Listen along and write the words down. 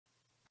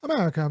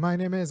America, my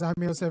name is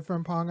Yosef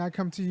Frimpong. I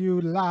come to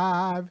you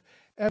live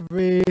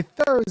every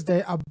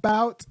Thursday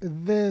about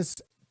this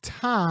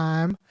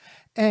time.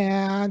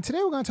 And today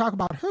we're going to talk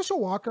about Herschel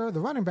Walker,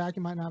 the running back.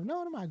 You might not have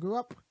known him. I grew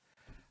up,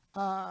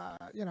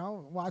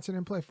 watching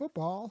him play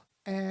football.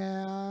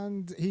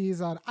 And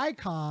he's an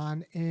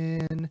icon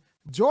in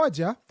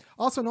Georgia,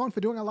 also known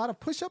for doing a lot of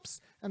push-ups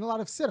and a lot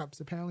of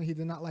sit-ups. Apparently, he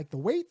did not like the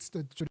weights,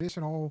 the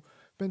traditional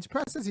bench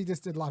presses. He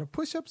just did a lot of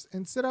push-ups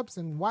and sit-ups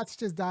and watched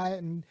his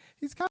diet. And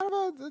he's kind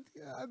of an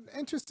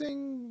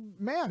interesting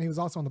man. He was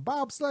also on the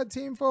bobsled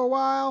team for a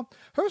while.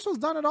 Herschel's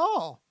done it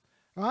all.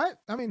 All right.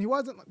 I mean, he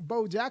wasn't like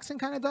Bo Jackson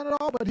kind of done it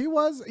all, but he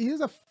was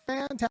a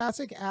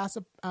fantastic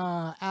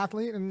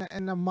athlete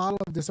and a model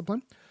of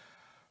discipline.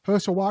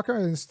 Herschel Walker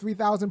is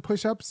 3,000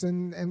 push-ups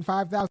and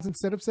 5,000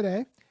 sit-ups a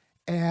day.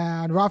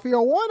 And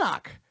Raphael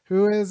Warnock,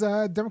 who is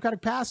a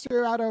Democratic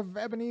pastor out of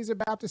Ebenezer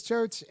Baptist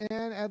Church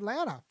in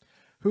Atlanta,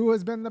 who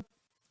has been the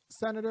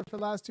senator for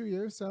the last 2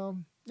 years. So,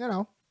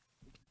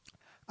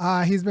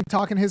 he's been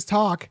talking his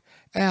talk.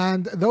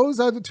 And those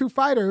are the two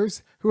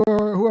fighters who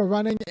are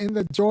running in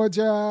the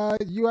Georgia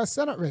U.S.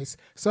 Senate race.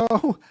 So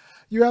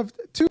you have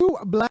two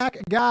black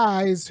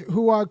guys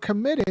who are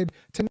committed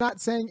to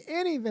not saying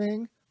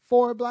anything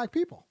for black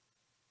people,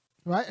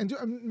 right? And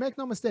make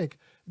no mistake,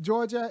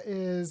 Georgia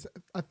is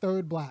a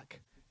third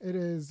black. It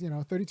is,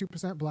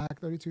 32%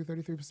 black,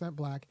 33%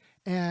 black.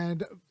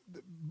 And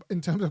in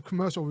terms of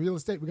commercial real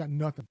estate, we got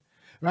nothing,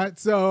 right?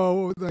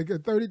 So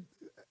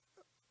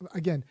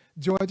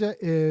Georgia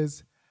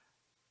is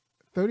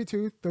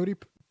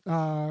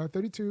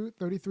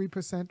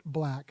 33%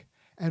 black,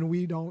 and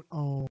we don't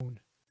own.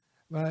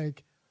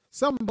 Like,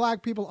 some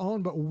black people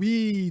own, but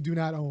we do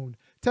not own.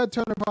 Ted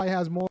Turner probably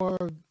has more.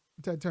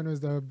 Ted Turner is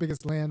the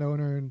biggest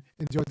landowner in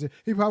Georgia.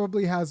 He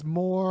probably has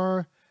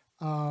more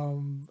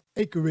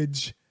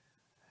acreage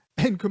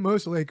and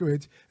commercial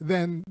acreage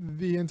than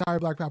the entire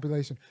black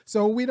population.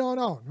 So we don't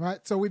own,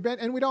 right? So we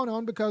don't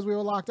own because we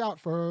were locked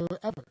out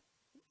forever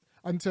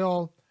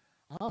until,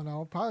 I don't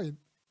know, probably,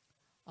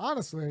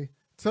 honestly,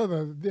 till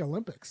the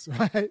Olympics,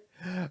 right?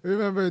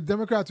 Remember,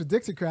 Democrats were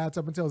Dixiecrats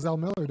up until Zell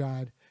Miller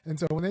died. And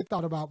so when they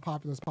thought about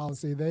populist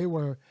policy, they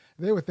were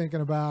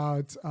thinking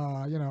about,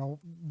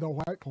 the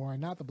white poor and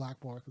not the black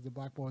poor, because the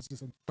black poor is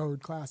just a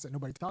third class that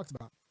nobody talks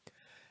about.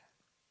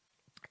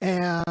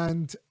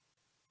 And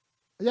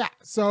yeah,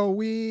 so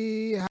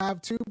we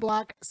have two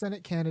black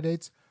Senate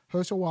candidates,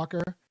 Herschel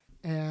Walker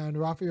and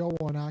Raphael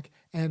Warnock,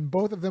 and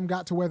both of them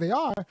got to where they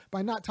are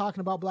by not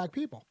talking about black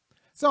people.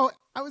 So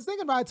I was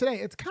thinking about it today.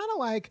 It's kind of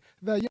like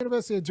the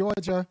University of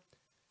Georgia,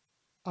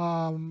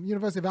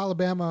 University of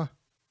Alabama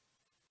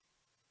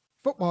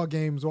football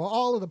games where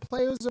all of the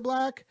players are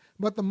black,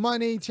 but the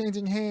money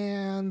changing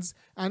hands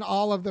and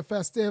all of the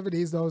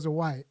festivities, those are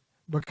white,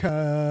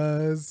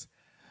 because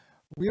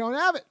we don't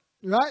have it,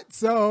 right?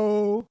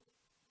 So,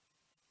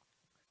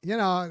 you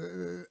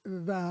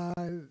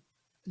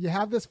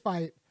have this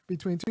fight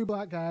between two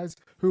black guys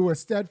who are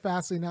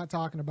steadfastly not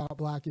talking about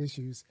black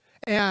issues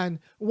and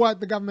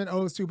what the government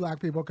owes to black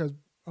people because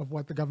of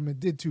what the government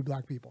did to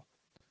black people.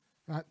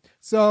 Right.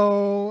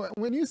 So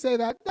when you say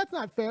that, that's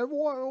not fair.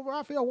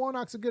 Raphael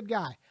Warnock's a good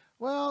guy.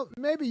 Well,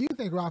 maybe you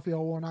think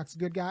Raphael Warnock's a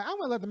good guy. I'm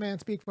going to let the man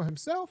speak for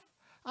himself.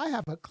 I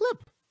have a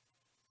clip.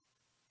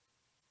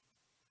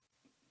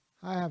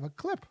 Let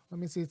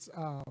me see. It's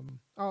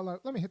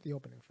let me hit the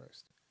opening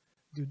first.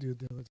 Do due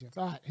diligence.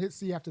 All right.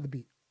 See you after the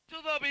beat. To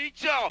the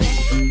beat, y'all.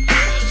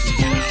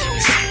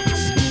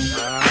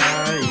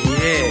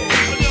 Yeah.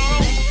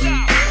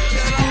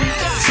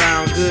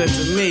 Sound good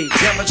to me.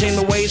 Never change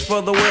the ways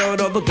for the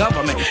world or the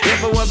government.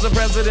 If I was the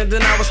president,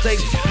 then I would state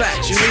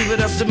facts. You leave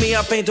it up to me,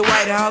 I paint the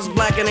White House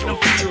black and ain't no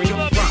future in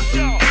your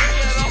front.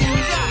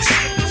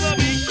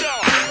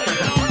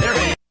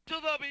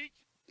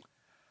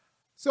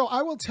 So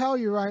I will tell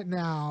you right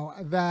now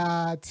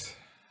that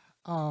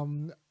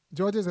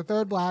Georgia's a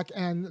third black,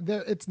 and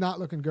it's not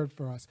looking good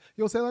for us.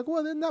 You'll say, like,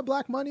 well, isn't that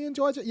black money in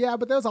Georgia? Yeah,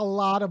 but there's a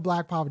lot of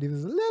black poverty.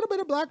 There's a little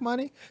bit of black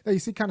money that you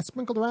see kind of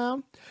sprinkled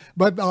around,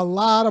 but a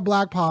lot of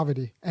black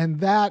poverty, and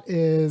that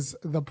is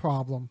the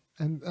problem.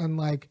 And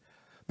like,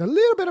 the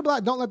little bit of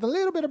black, don't let the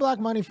little bit of black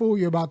money fool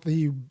you about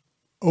the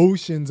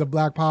oceans of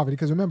black poverty,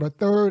 because remember, a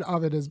third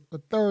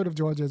of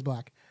Georgia is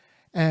black.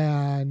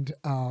 And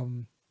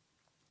don't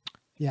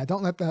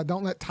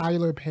let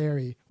Tyler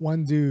Perry,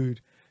 one dude,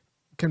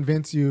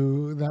 convince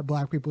you that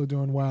black people are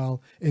doing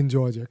well in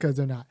Georgia, because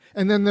they're not.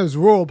 And then there's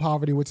rural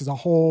poverty, which is a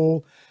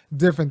whole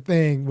different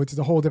thing, which is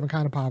a whole different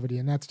kind of poverty.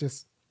 And that's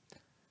just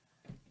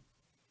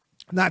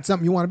not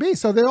something you want to be.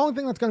 So the only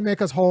thing that's going to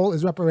make us whole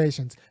is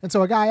reparations. And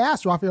so a guy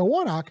asked Raphael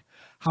Warnock,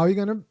 how are you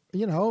going to,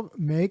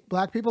 make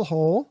black people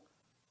whole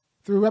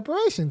through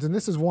reparations? And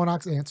this is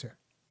Warnock's answer.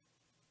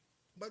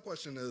 My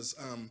question is,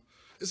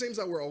 it seems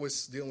that we're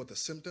always dealing with the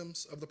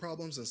symptoms of the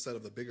problems instead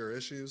of the bigger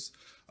issues.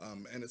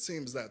 And it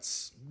seems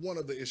that's one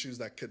of the issues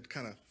that could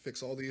kind of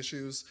fix all the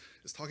issues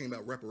is talking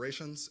about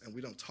reparations. And we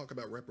don't talk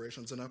about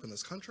reparations enough in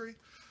this country.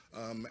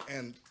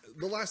 And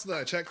the last that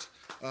I checked,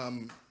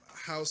 the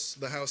House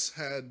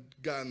had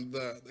gotten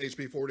the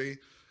HB 40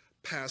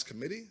 pass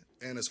committee,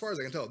 and as far as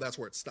I can tell, that's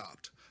where it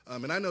stopped.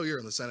 And I know you're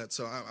in the Senate,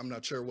 so I'm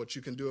not sure what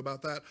you can do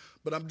about that,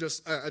 but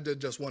I did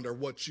just wonder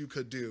what you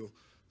could do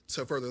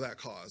to further that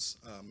cause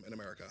in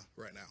America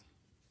right now.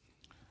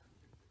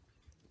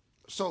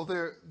 So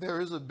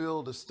there is a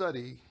bill to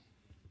study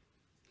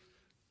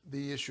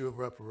the issue of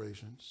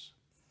reparations.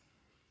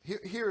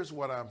 Here's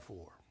what I'm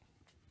for: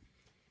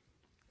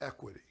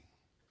 equity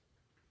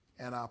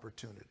and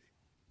opportunity.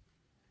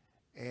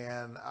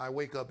 And I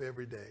wake up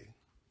every day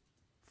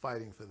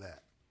fighting for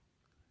that.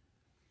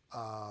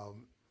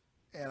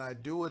 And I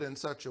do it in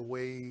such a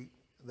way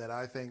that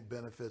I think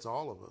benefits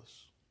all of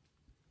us.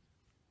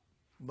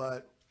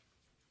 But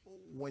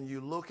when you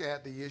look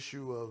at the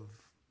issue of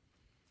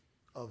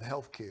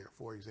healthcare,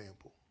 for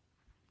example,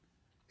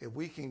 if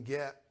we can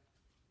get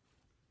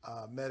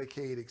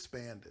Medicaid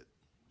expanded,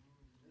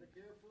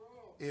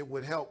 it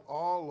would help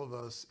all of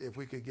us if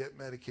we could get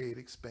Medicaid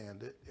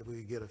expanded, if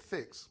we could get a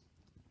fix.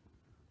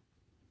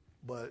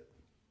 But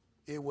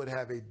it would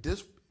have a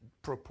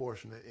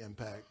disproportionate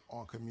impact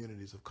on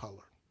communities of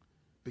color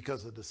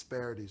because the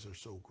disparities are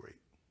so great.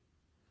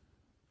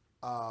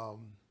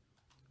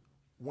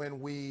 When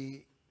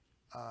we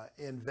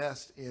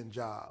invest in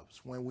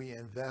jobs, when we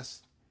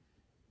invest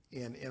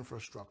in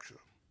infrastructure,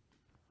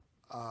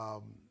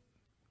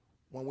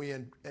 when we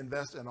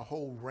invest in a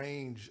whole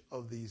range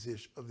of these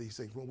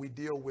things, when we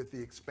deal with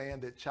the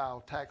expanded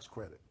child tax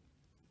credit,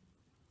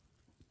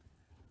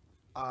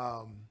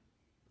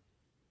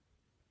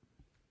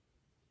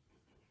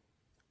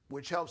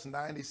 which helps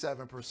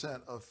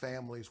 97% of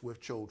families with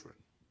children.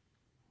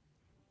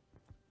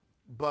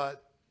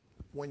 But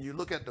when you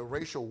look at the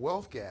racial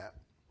wealth gap,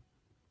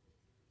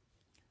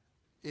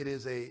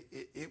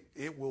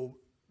 it will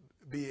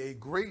be a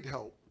great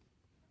help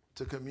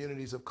to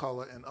communities of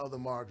color and other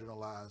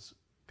marginalized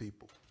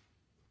people.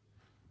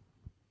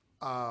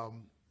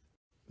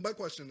 My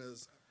question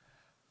is,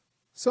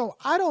 so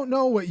I don't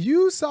know what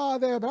you saw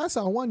there, but I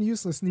saw one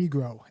useless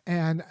Negro,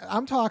 and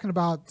I'm talking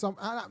about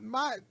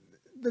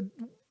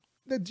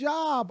the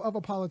job of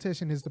a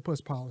politician is to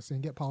push policy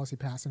and get policy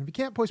passed. And if you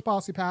can't push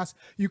policy passed,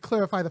 you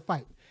clarify the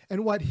fight.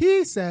 And what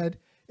he said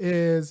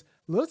is,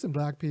 listen,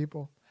 black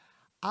people,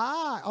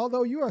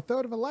 although you're a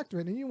third of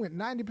electorate and you went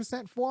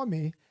 90% for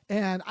me,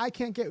 and I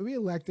can't get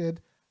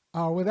reelected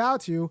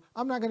without you,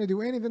 I'm not going to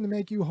do anything to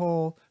make you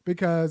whole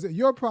because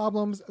your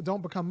problems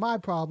don't become my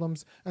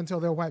problems until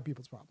they're white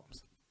people's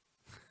problems.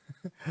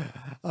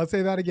 I'll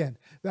say that again.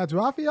 That's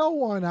Raphael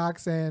Warnock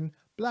saying,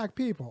 black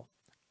people,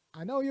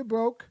 I know you're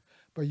broke,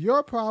 but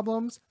your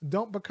problems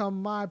don't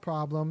become my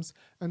problems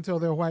until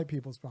they're white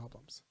people's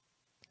problems.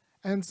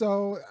 And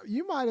so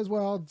you might as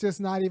well just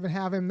not even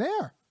have him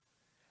there.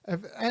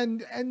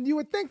 And you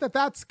would think that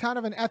that's kind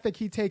of an ethic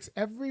he takes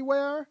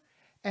everywhere,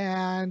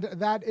 and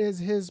that is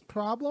his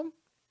problem.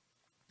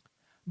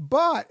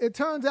 But it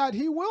turns out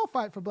he will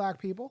fight for black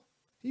people.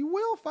 He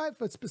will fight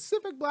for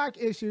specific black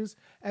issues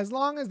as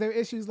long as they're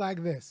issues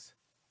like this.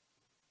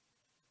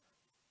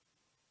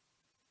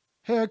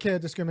 Hair care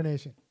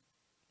discrimination.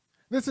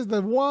 This is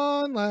the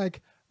one,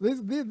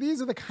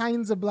 these are the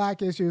kinds of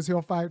black issues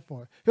he'll fight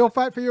for. He'll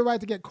fight for your right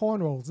to get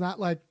cornrows, not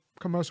like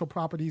commercial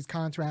properties,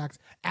 contracts,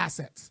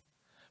 assets.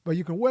 But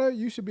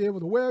you should be able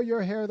to wear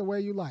your hair the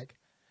way you like.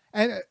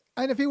 And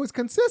if he was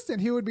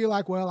consistent, he would be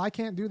like, well, I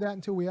can't do that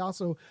until we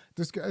also,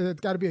 it's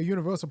got to be a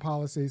universal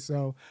policy.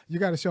 So you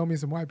got to show me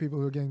some white people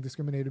who are getting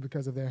discriminated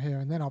because of their hair,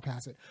 and then I'll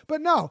pass it. But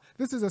no,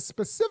 this is a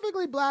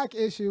specifically black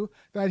issue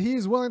that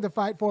he's willing to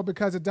fight for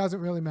because it doesn't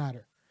really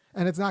matter.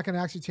 And it's not going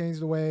to actually change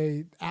the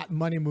way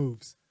money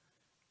moves.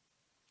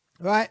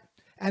 Right?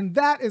 And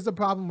that is the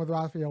problem with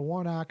Raphael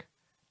Warnock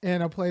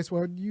in a place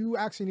where you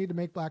actually need to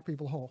make black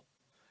people whole.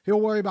 He'll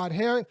worry about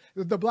hair.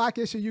 The black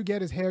issue you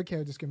get is hair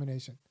care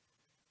discrimination.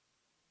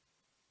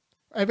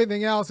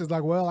 Everything else is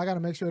like, well, I got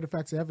to make sure it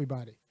affects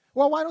everybody.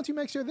 Well, why don't you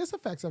make sure this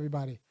affects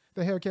everybody,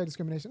 the hair care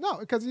discrimination? No,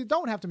 because you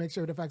don't have to make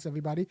sure it affects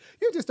everybody.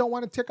 You just don't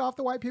want to tick off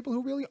the white people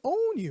who really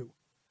own you.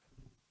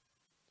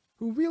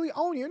 And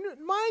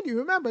mind you,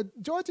 remember,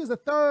 Georgia's a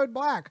third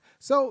black.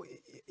 So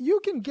you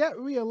can get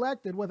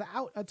reelected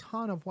without a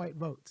ton of white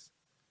votes.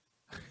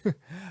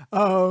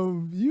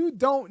 You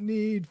don't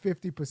need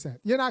 50%.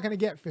 You're not going to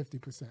get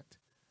 50%.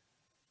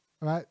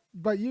 Right?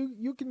 But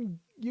you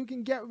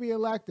can get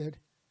reelected.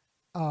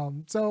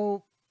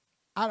 So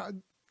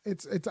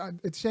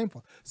it's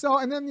shameful. So,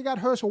 and then you got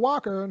Herschel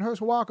Walker, and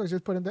Herschel Walker is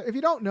just put in there. If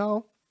you don't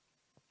know,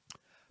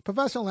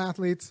 professional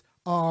athletes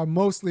are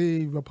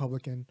mostly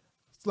Republican,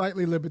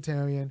 slightly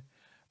libertarian,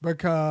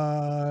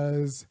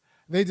 because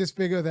they just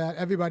figure that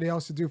everybody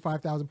else should do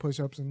 5,000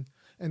 push-ups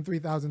and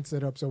 3,000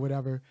 sit-ups or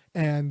whatever,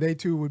 and they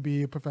too would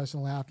be a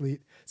professional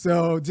athlete.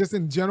 So just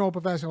in general,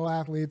 professional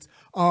athletes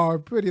are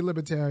pretty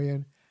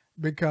libertarian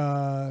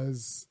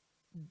because,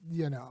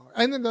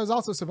 and then there's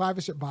also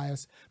survivorship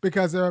bias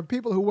because there are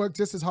people who work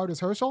just as hard as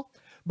Herschel,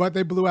 but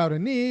they blew out a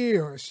knee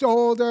or a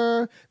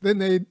shoulder. Then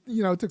they,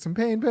 took some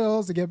pain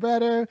pills to get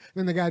better.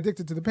 Then they got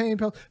addicted to the pain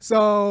pill.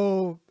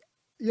 So,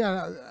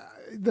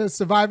 the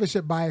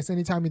survivorship bias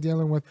anytime you're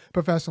dealing with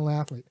professional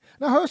athlete.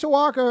 Now Herschel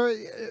Walker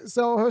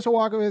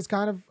is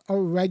kind of a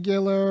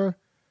regular,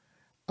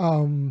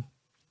 a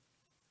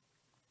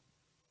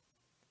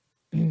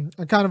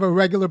kind of a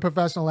regular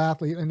professional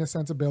athlete in his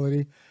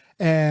sensibility,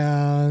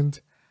 and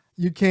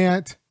you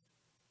can't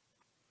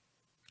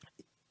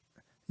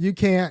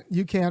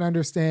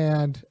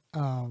understand.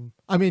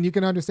 I mean, you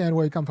can understand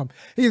where he come from.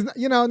 He's,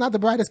 not the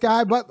brightest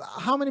guy, but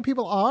how many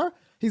people are?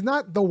 He's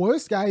not the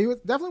worst guy. He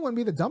definitely wouldn't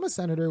be the dumbest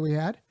senator we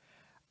had.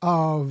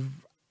 And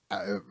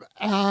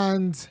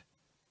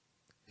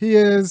he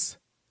is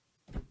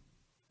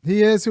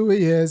who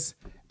he is.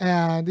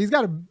 And he's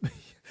got a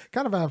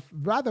kind of a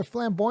rather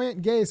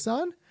flamboyant gay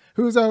son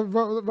who's a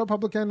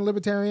Republican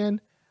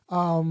libertarian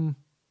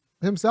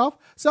himself.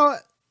 So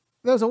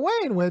there's a way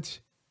in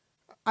which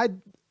I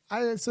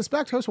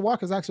suspect Herschel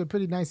Walker is actually a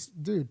pretty nice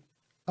dude.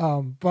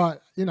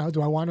 But,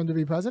 do I want him to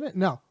be president?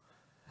 No.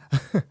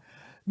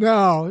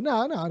 No.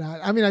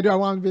 I mean, do I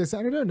want him to be a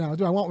senator? No.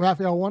 Do I want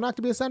Raphael Warnock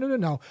to be a senator?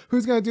 No.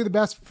 Who's going to do the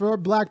best for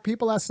black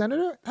people as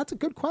senator? That's a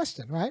good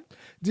question, right?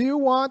 Do you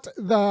want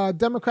the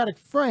Democratic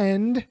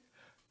friend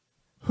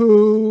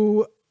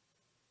who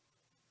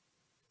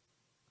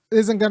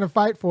isn't going to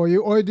fight for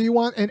you, or do you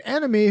want an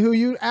enemy who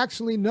you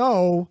actually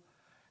know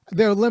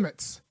their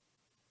limits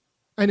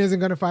and isn't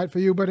going to fight for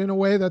you, but in a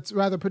way that's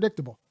rather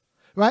predictable,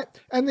 right?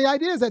 And the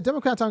idea is that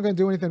Democrats aren't going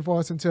to do anything for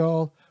us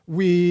until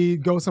we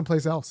go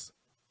someplace else.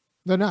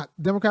 They're not.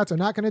 Democrats are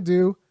not going to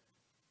do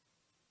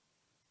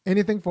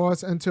anything for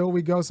us until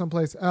we go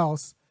someplace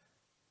else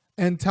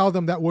and tell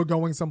them that we're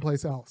going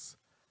someplace else.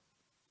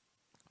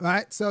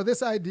 Right? So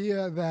this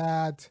idea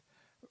that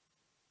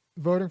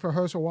voting for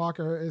Herschel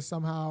Walker is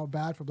somehow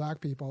bad for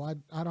black people,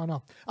 I don't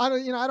know. I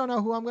don't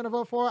know who I'm going to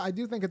vote for. I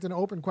do think it's an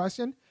open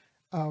question.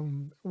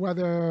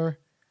 Whether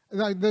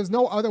there's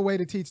no other way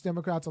to teach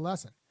Democrats a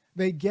lesson.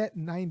 They get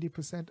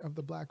 90% of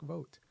the black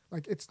vote.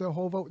 Like, it's their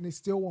whole vote, and they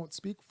still won't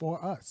speak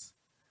for us.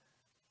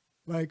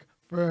 To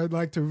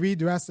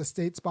redress the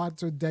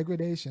state-sponsored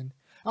degradation.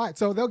 All right,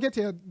 so they'll get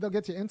you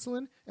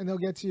insulin, and they'll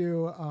get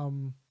you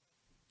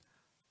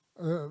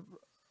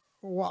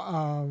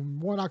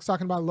Warnock's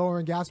talking about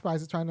lowering gas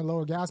prices, trying to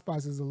lower gas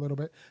prices a little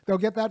bit. They'll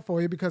get that for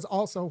you because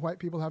also white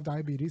people have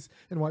diabetes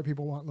and white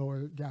people want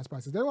lower gas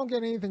prices. They won't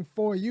get anything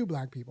for you,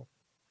 black people.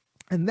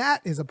 And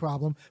that is a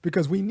problem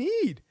because we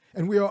need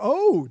and we are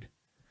owed,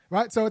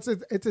 right? So it's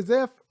as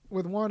if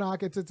with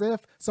Warnock, it's as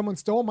if someone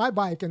stole my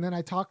bike and then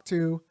I talked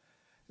to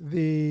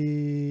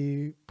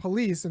the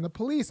police and the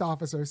police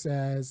officer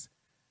says,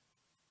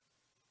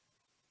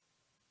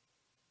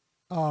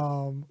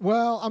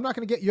 well, I'm not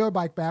going to get your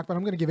bike back, but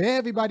I'm going to give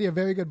everybody a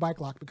very good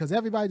bike lock because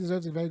everybody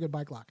deserves a very good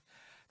bike lock.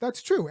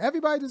 That's true.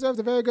 Everybody deserves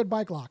a very good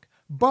bike lock,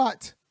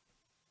 but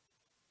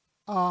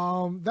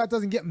that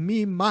doesn't get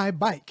me my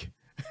bike.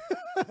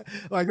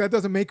 That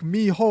doesn't make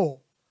me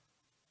whole,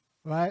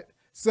 right?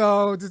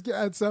 So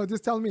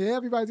just telling me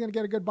everybody's going to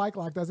get a good bike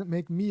lock doesn't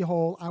make me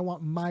whole. I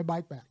want my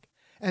bike back.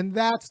 And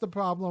that's the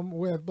problem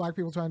with black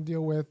people trying to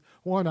deal with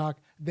Warnock.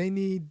 They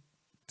need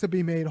to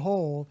be made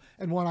whole.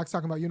 And Warnock's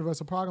talking about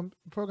universal programs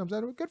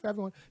that are good for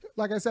everyone.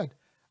 Like I said,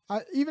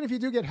 even if you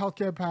do get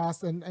healthcare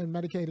passed and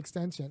Medicaid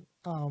extension,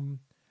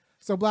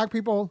 so black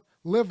people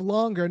live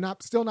longer,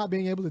 still not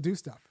being able to do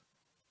stuff.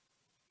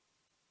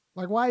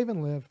 Like, why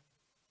even live?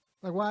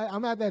 Like, why?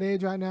 I'm at that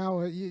age right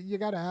now. You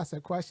got to ask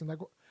that question. Like,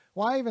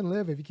 why even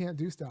live if you can't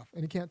do stuff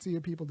and you can't see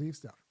your people do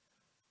stuff,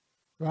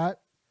 right?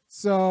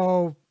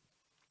 So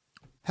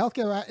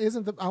healthcare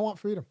isn't I want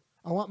freedom.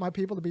 I want my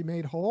people to be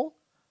made whole.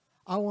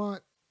 I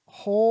want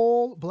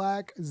whole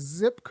black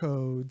zip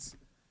codes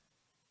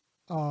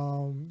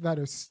that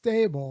are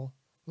stable,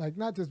 like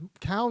not just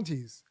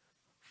counties,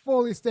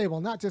 fully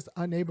stable, not just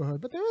a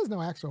neighborhood, but there is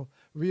no actual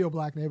real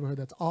black neighborhood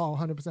that's all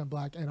 100%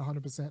 black and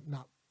 100%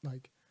 not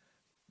like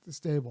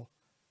stable.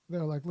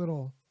 They're like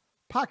little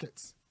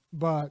pockets,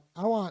 but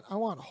I want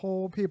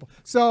whole people.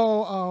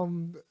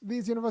 So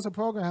these universal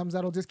programs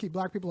that'll just keep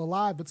black people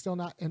alive, but still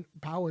not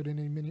empowered in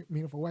any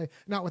meaningful way,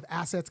 not with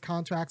assets,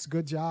 contracts,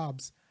 good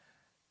jobs.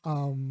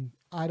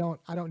 I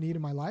don't need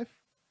in my life.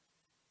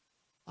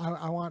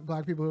 I want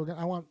black people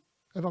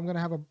if I'm going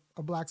to have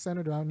a black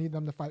senator, I need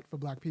them to fight for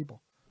black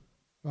people,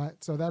 right?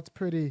 So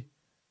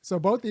so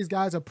both these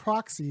guys are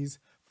proxies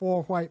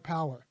for white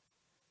power,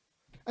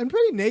 and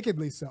pretty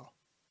nakedly so,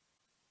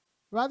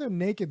 rather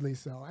nakedly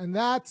so. And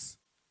that's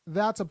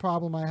a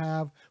problem I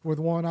have with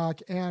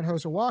Warnock and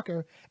Herschel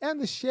Walker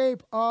and the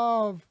shape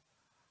of,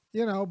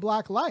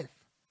 black life,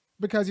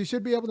 because you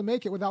should be able to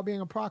make it without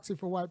being a proxy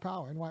for white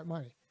power and white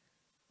money,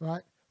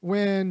 right?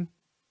 When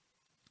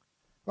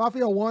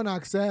Raphael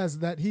Warnock says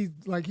that he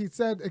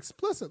said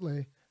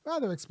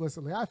rather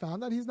explicitly, I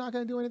found that he's not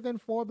going to do anything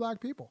for black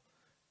people.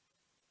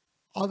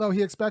 Although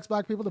he expects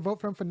black people to vote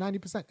for him for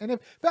 90%. And if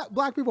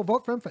black people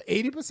vote for him for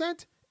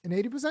 80% and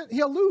 80%,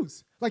 he'll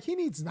lose. Like, he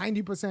needs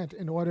 90%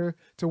 in order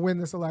to win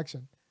this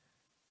election.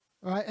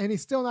 All right? And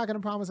he's still not going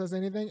to promise us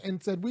anything,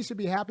 and said we should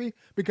be happy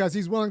because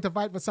he's willing to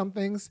fight for some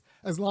things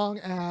as long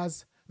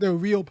as they're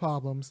real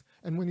problems.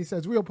 And when he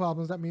says real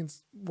problems, that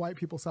means white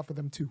people suffer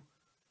them too.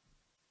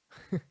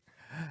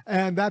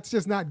 And that's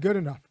just not good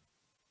enough.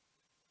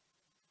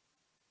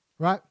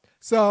 Right?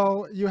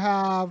 So you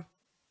have,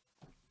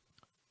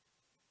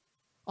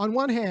 on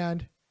one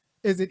hand,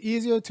 is it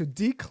easier to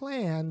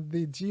declan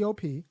the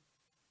GOP?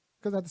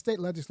 Because at the state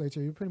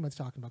legislature, you're pretty much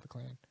talking about the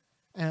Klan.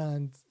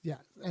 And yeah,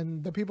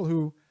 and the people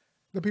who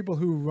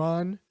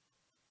run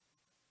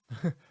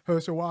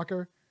Herschel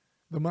Walker,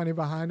 the money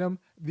behind them,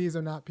 these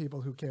are not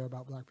people who care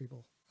about black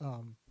people.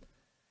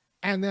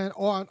 And then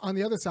on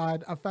the other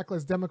side, a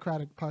feckless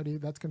Democratic Party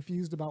that's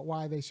confused about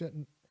why they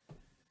shouldn't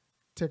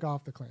tick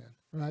off the Klan,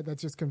 right?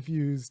 That's just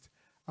confused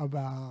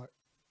about.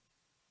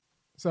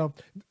 So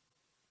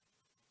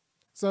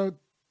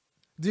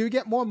do you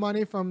get more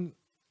money from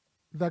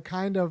the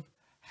kind of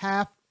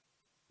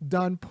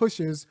half-done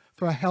pushes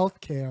for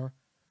health care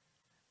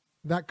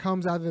that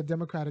comes out of the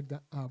Democratic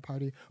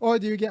Party? Or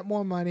do you get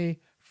more money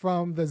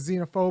from the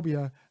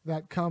xenophobia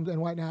that comes and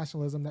white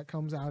nationalism that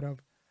comes out of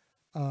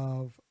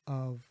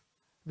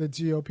the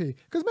GOP?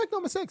 Because make no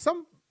mistake, the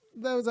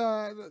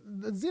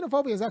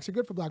xenophobia is actually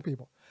good for black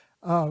people.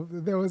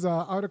 There was an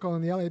article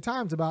in the LA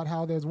Times about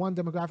how there's one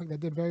demographic that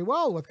did very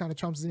well with kind of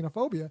Trump's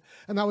xenophobia,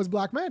 and that was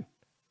black men.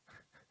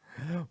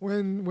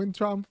 When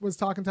Trump was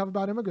talking tough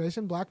about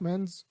immigration, black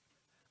men's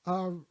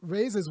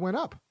raises went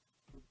up.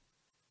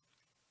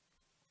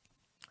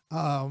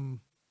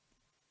 So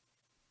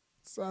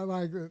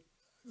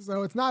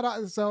it's not.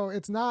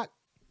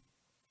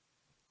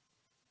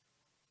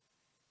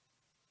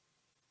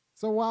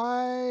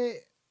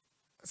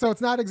 So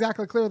it's not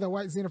exactly clear that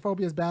white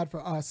xenophobia is bad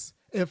for us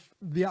if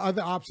the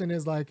other option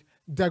is like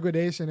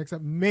degradation,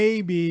 except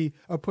maybe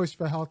a push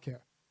for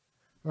healthcare,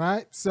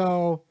 right?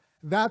 So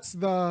that's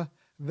what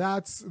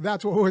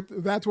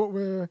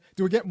we're.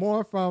 Do we get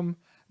more from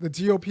the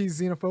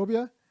GOP's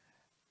xenophobia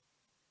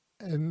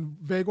and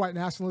vague white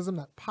nationalism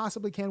that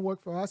possibly can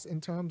work for us in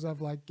terms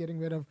of like getting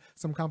rid of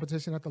some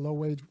competition at the low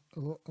wage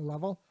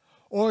level,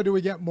 or do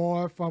we get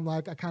more from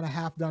like a kind of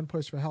half-done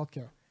push for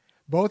healthcare?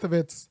 Both of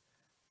it's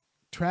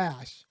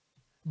trash,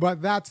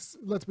 but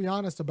let's be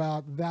honest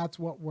about, that's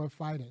what we're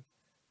fighting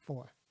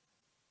for,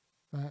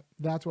 right?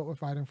 That's what we're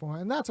fighting for,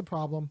 and that's a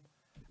problem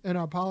in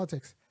our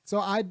politics.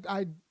 So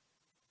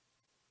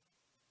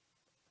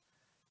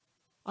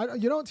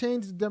you don't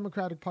change the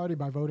Democratic Party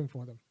by voting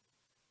for them.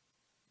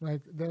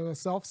 Like, they're a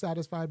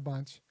self-satisfied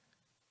bunch,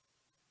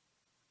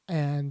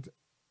 and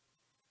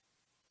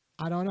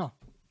I don't know.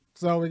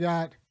 So we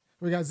got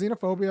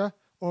xenophobia,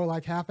 or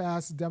like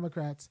half-ass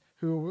Democrats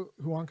who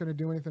aren't going to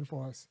do anything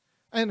for us,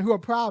 and who are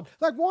proud.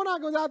 Like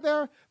Warnock goes out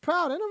there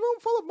proud in a room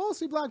full of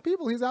mostly black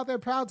people. He's out there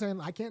proud saying,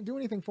 "I can't do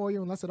anything for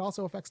you unless it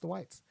also affects the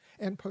whites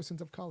and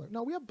persons of color."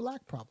 No, we have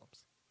black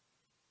problems,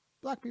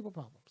 black people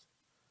problems,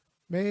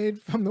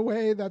 made from the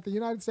way that the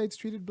United States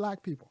treated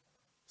black people.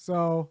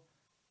 So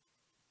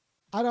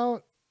I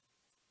don't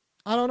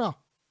know.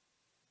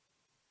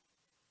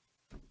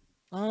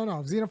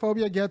 If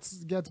xenophobia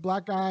gets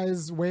black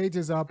guys'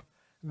 wages up,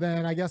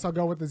 then I guess I'll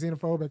go with the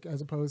xenophobic as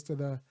opposed to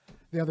the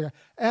other guy.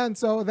 And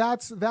so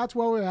that's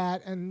where we're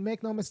at. And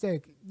make no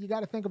mistake, you got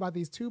to think about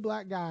these two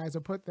black guys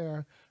are put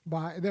there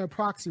by their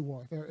proxy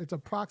war. It's a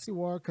proxy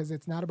war because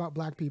it's not about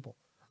black people.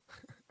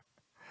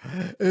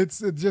 It's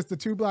just the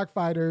two black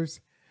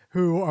fighters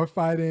who are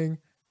fighting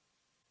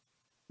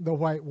the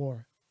white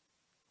war.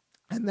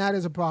 And that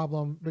is a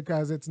problem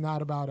because it's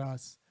not about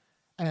us.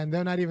 And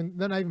they're not even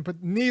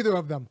neither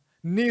of them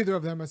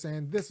are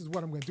saying, this is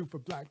what I'm going to do for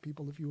black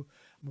people. I'm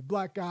a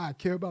black guy, I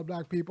care about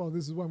black people.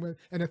 This is what I'm going to,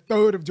 and a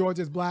third of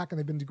Georgia is black, and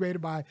they've been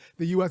degraded by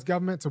the U.S.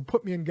 government, so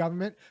put me in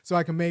government so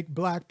I can make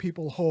black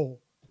people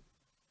whole.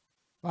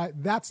 Right?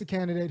 That's the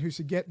candidate who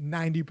should get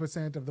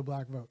 90% of the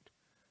black vote.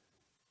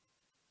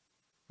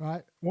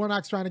 Right?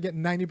 Warnock's trying to get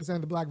 90%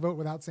 of the black vote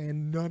without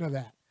saying none of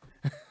that.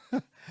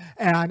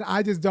 And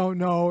I just don't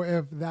know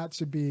if that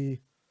should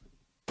be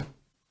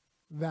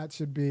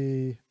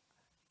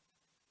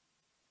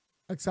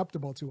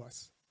acceptable to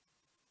us.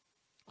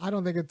 I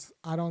don't think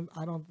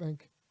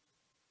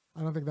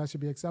that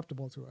should be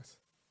acceptable to us.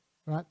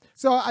 Right?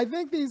 So I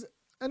think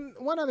and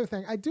one other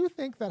thing, I do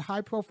think that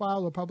high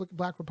profile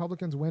black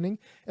Republicans winning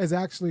is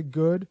actually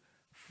good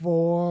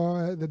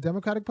for the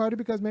Democratic Party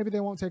because maybe they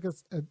won't take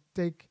us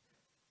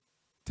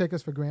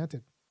for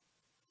granted.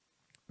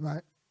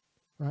 Right?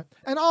 Right.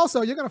 And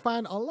also, you're going to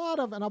find a lot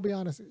of, and I'll be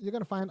honest, you're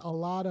going to find a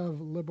lot of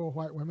liberal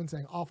white women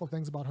saying awful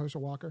things about Herschel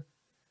Walker.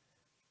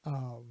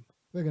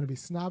 They're going to be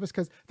snobbish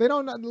because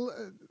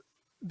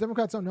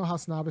Democrats don't know how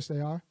snobbish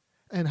they are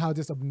and how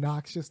just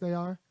obnoxious they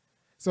are.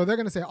 So they're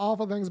going to say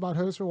awful things about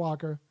Herschel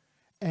Walker.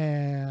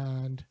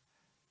 And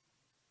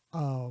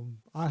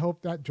I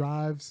hope that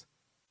drives,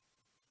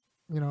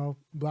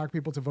 black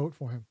people to vote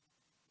for him.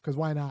 Because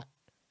why not?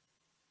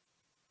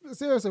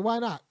 Seriously, why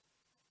not?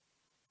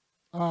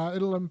 We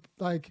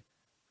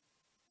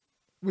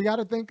got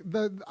to think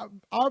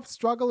our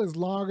struggle is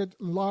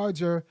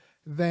larger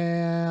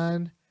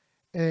than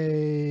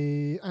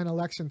an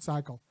election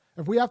cycle.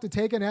 If we have to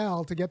take an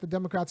L to get the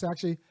Democrats to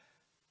actually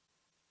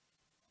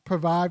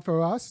provide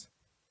for us,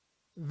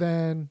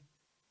 then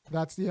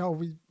that's the L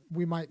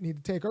we might need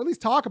to take, or at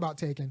least talk about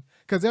taking,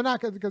 because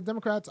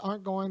Democrats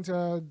aren't going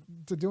to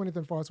do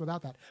anything for us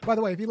without that. By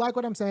the way, if you like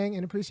what I'm saying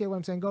and appreciate what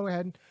I'm saying, go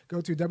ahead and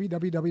go to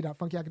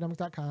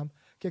www.funkyacademics.com,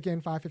 kick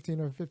in $5, $15,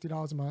 or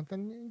 $50 a month,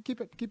 and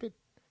keep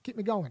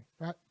me going,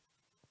 right?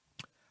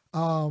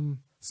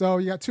 So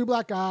you got two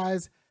black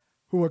guys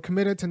who are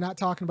committed to not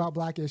talking about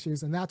black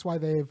issues, and that's why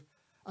they've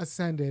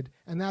ascended,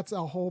 and that's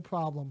a whole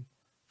problem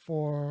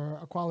for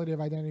equality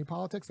of identity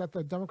politics that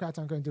the Democrats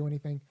aren't going to do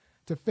anything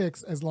to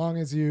fix as long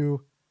as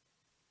you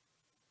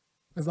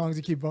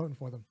keep voting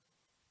for them.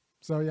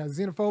 So yeah,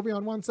 xenophobia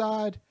on one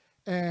side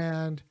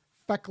and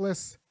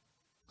feckless,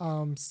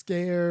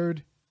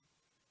 scared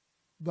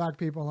black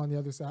people on the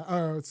other side,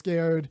 or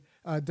scared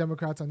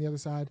Democrats on the other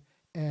side,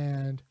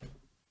 and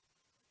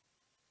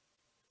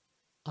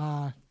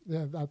yeah,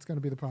 that's going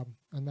to be the problem,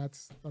 and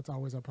that's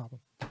always our problem.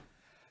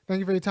 Thank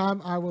you for your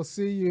time. I will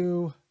see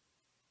you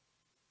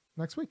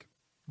next week.